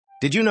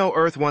Did you know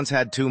Earth once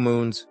had 2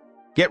 moons?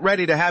 Get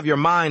ready to have your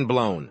mind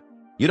blown.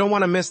 You don't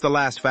want to miss the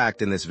last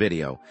fact in this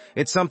video.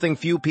 It's something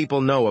few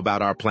people know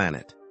about our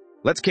planet.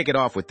 Let's kick it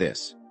off with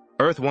this.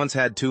 Earth once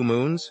had 2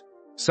 moons?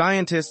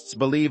 Scientists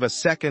believe a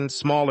second,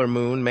 smaller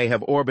moon may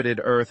have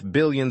orbited Earth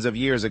billions of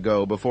years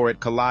ago before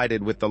it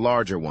collided with the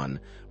larger one,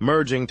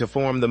 merging to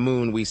form the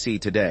moon we see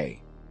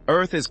today.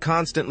 Earth is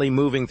constantly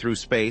moving through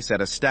space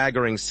at a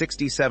staggering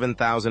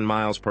 67,000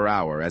 miles per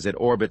hour as it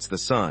orbits the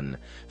sun,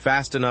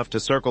 fast enough to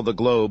circle the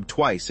globe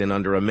twice in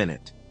under a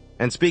minute.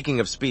 And speaking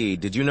of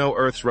speed, did you know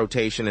Earth's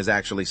rotation is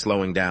actually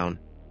slowing down?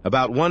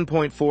 About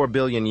 1.4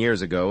 billion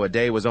years ago, a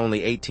day was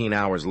only 18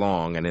 hours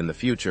long, and in the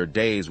future,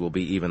 days will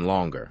be even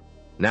longer.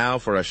 Now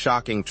for a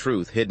shocking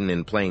truth hidden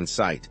in plain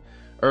sight.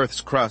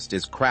 Earth's crust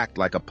is cracked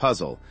like a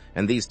puzzle,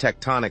 and these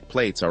tectonic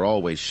plates are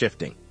always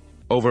shifting.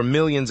 Over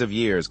millions of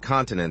years,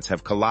 continents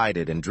have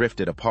collided and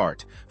drifted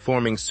apart,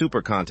 forming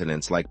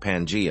supercontinents like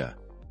Pangaea.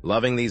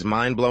 Loving these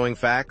mind-blowing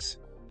facts?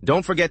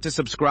 Don't forget to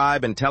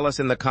subscribe and tell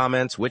us in the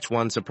comments which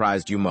one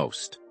surprised you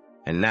most.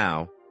 And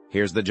now,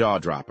 here's the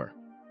jaw-dropper.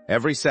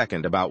 Every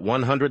second, about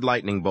 100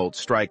 lightning bolts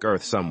strike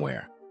Earth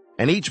somewhere.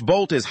 And each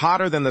bolt is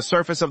hotter than the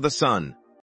surface of the sun.